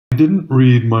didn't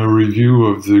read my review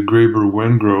of the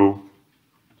Graeber-Wengrow,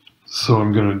 so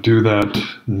I'm going to do that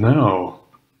now.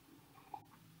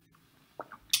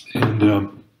 And,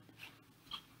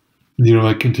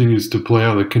 that continues to play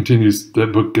out. That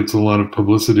book gets a lot of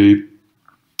publicity,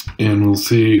 and we'll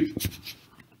see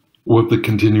what the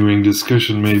continuing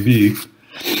discussion may be.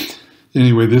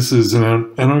 Anyway, this is an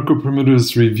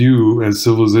anarcho-primitivist review as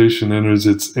civilization enters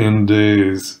its end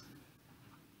days.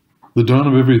 The Dawn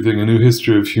of Everything, A New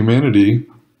History of Humanity,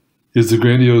 is the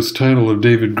grandiose title of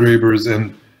David Graeber's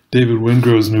and David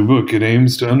Wengrow's new book. It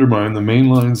aims to undermine the main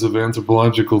lines of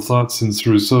anthropological thought since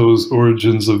Rousseau's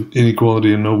Origins of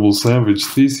Inequality and Noble Savage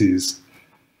theses.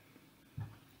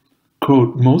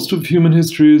 Quote, most of human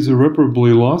history is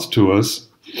irreparably lost to us,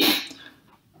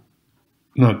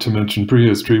 not to mention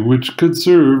prehistory, which could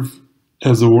serve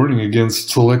as a warning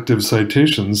against selective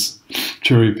citations,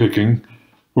 cherry-picking,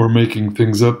 or making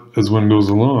things up as one goes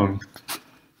along.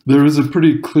 There is a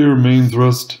pretty clear main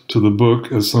thrust to the book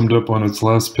as summed up on its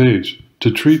last page, to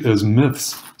treat as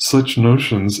myths such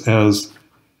notions as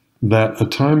that a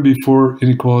time before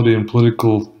inequality and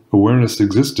political awareness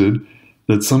existed,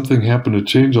 that something happened to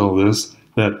change all this,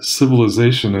 that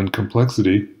civilization and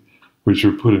complexity, which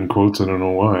are put in quotes, I don't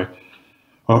know why,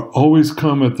 are always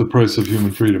come at the price of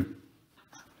human freedom.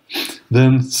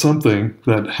 Then something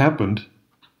that happened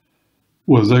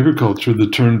was agriculture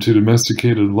that turned to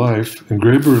domesticated life, and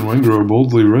Graeber and Wengrow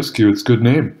boldly rescue its good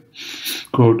name.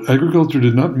 Quote, agriculture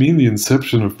did not mean the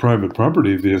inception of private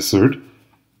property, they assert,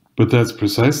 but that's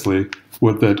precisely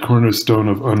what that cornerstone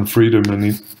of unfreedom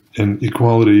and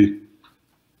equality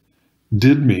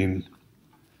did mean.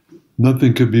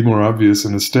 Nothing could be more obvious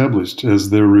and established,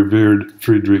 as their revered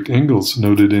Friedrich Engels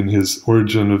noted in his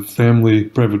Origin of Family,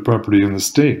 Private Property, and the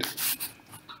State.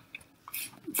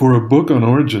 For a book on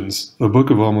origins, a book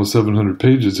of almost 700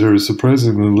 pages, there is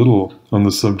surprisingly little on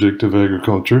the subject of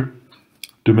agriculture.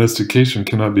 Domestication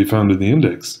cannot be found in the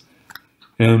index.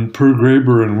 And per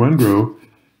Graeber and Wengrow,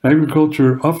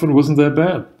 agriculture often wasn't that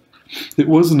bad. It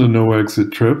wasn't a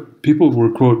no-exit trip. People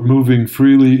were, quote, moving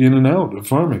freely in and out of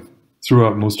farming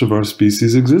throughout most of our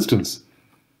species' existence.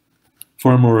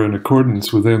 Far more in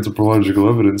accordance with anthropological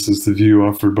evidence is the view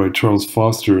offered by Charles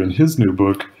Foster in his new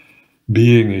book,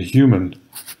 Being a Human.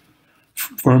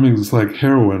 Farming is like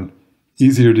heroin,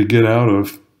 easier to get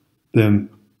into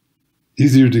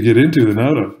than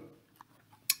out of,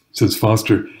 says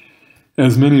Foster.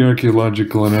 As many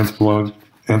archaeological and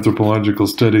anthropological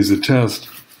studies attest,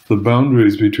 the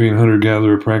boundaries between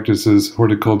hunter-gatherer practices,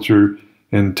 horticulture,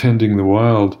 and tending the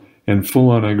wild, and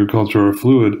full-on agriculture are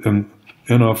fluid and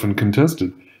often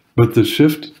contested. But the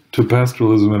shift to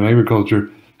pastoralism and agriculture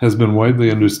has been widely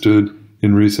understood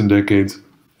in recent decades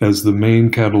as the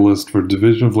main catalyst for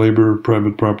division of labor,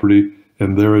 private property,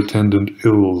 and their attendant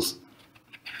ills.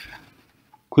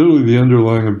 Clearly, the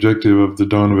underlying objective of the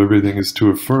Dawn of Everything is to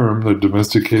affirm that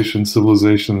domestication,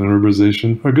 civilization, and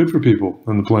urbanization are good for people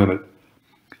and the planet.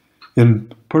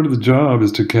 And part of the job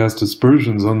is to cast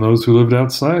aspersions on those who lived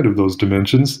outside of those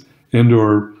dimensions and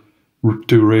or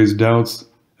to raise doubts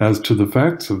as to the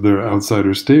facts of their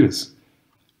outsider status.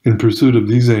 In pursuit of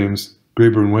these aims,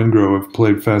 Graeber and Wengrow have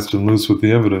played fast and loose with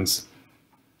the evidence.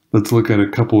 Let's look at a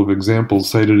couple of examples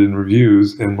cited in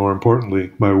reviews and, more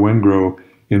importantly, by Wengrow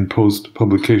in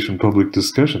post-publication public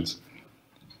discussions.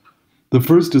 The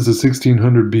first is a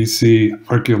 1600 BC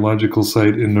archaeological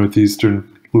site in northeastern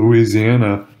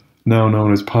Louisiana, now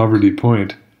known as Poverty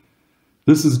Point.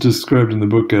 This is described in the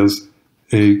book as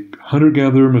a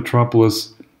hunter-gatherer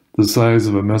metropolis the size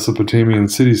of a Mesopotamian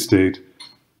city-state,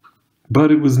 but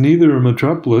it was neither a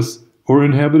metropolis or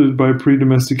inhabited by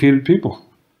pre-domesticated people.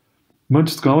 Much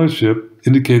scholarship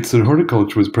indicates that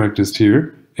horticulture was practiced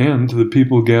here, and the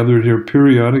people gathered here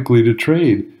periodically to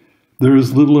trade. There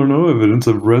is little or no evidence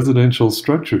of residential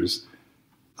structures,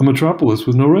 a metropolis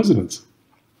with no residents.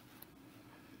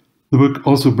 The book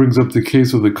also brings up the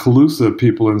case of the Calusa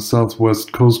people in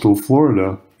southwest coastal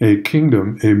Florida, a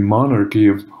kingdom, a monarchy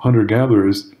of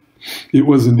hunter-gatherers. It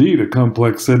was indeed a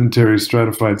complex, sedentary,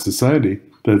 stratified society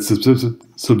that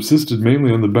subsisted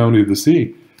mainly on the bounty of the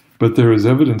sea, but there is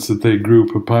evidence that they grew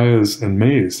papayas and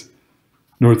maize.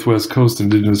 Northwest Coast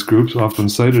indigenous groups, often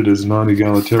cited as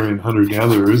non-egalitarian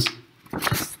hunter-gatherers,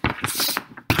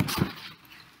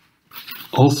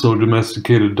 also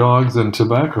domesticated dogs and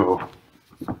tobacco.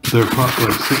 Their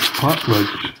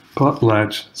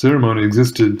potlatch ceremony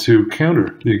existed to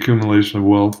counter the accumulation of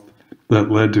wealth that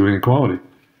led to inequality.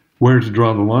 Where to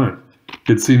draw the line?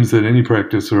 It seems that any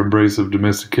practice or embrace of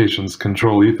domestication's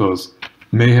control ethos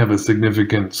may have a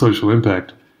significant social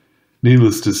impact.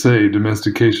 Needless to say,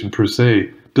 domestication per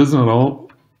se does not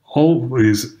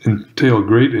always entail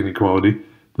great inequality,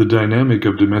 the dynamic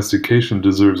of domestication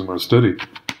deserves more study.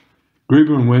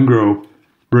 Graeber and Wengrow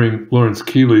bring Lawrence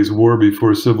Keeley's War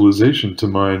Before Civilization to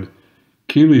mind.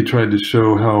 Keeley tried to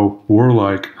show how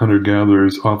warlike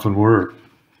hunter-gatherers often were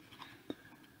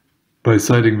by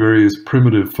citing various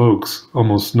primitive folks,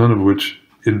 almost none of which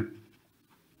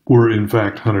were in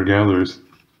fact hunter-gatherers.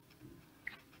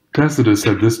 Tacitus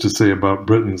had this to say about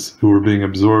Britons who were being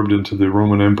absorbed into the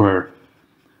Roman Empire.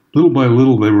 Little by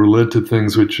little they were led to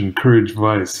things which encouraged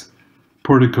vice.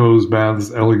 Porticos,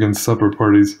 baths, elegance, supper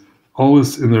parties, all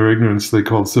this in their ignorance they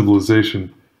called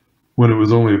civilization, when it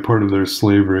was only a part of their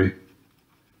slavery.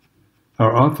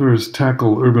 Our authors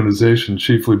tackle urbanization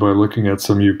chiefly by looking at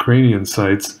some Ukrainian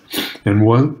sites and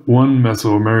one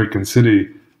Mesoamerican city,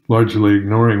 largely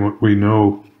ignoring what we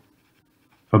know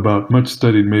about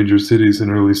much-studied major cities in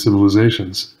early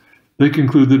civilizations. They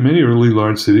conclude that many early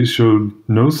large cities showed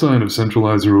no sign of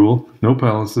centralized rule, no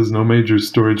palaces, no major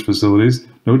storage facilities,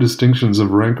 no distinctions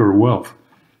of rank or wealth.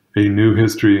 A new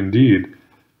history indeed,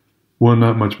 one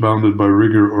not much bounded by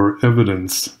rigor or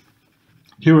evidence.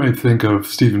 Here I think of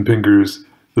Steven Pinker's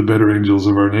The Better Angels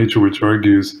of Our Nature, which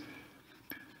argues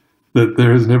that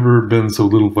there has never been so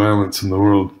little violence in the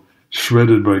world.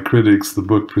 Shredded by critics, the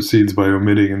book proceeds by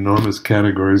omitting enormous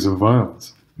categories of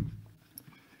violence.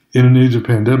 In an age of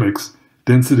pandemics,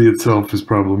 density itself is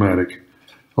problematic.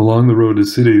 Along the road to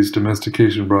cities,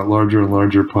 domestication brought larger and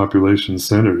larger population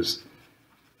centers.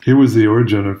 Here was the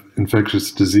origin of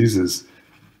infectious diseases,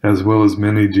 as well as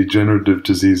many degenerative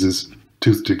diseases,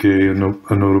 tooth decay, a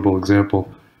notable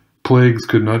example. Plagues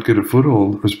could not get a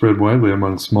foothold or spread widely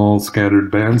among small, scattered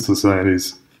band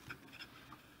societies.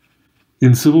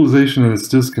 In Civilization and Its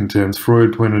Discontents,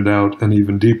 Freud pointed out an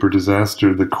even deeper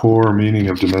disaster, the core meaning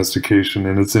of domestication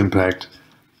and its impact.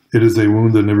 It is a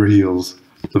wound that never heals,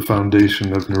 the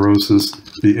foundation of neurosis,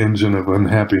 the engine of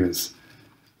unhappiness.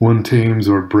 One tames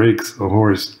or breaks a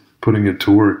horse, putting it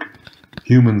to work.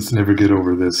 Humans never get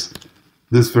over this.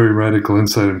 This very radical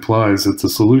insight implies that the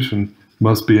solution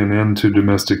must be an end to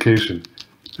domestication,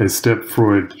 a step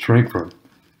Freud shrank from.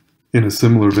 In a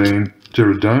similar vein,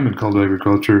 Jared Diamond called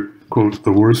agriculture, quote,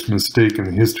 the worst mistake in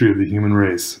the history of the human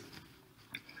race.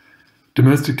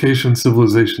 Domestication,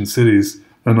 civilization, cities,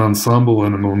 an ensemble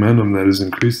and a momentum that is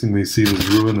increasingly seen as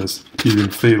ruinous,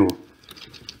 even fatal.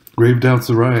 Grave doubts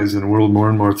arise in a world more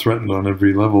and more threatened on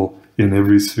every level, in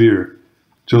every sphere.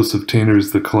 Joseph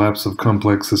Tainer's The Collapse of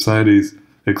Complex Societies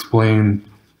explained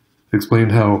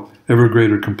how ever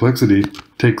greater complexity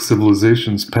takes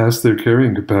civilizations past their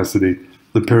carrying capacity.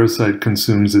 The parasite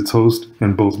consumes its host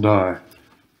and both die.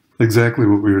 Exactly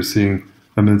what we are seeing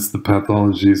amidst the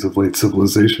pathologies of late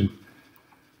civilization.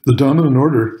 The dominant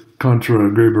order, contra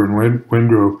Graeber and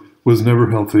Wengrow, was never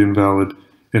healthy and valid,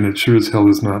 and it sure as hell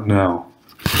is not now.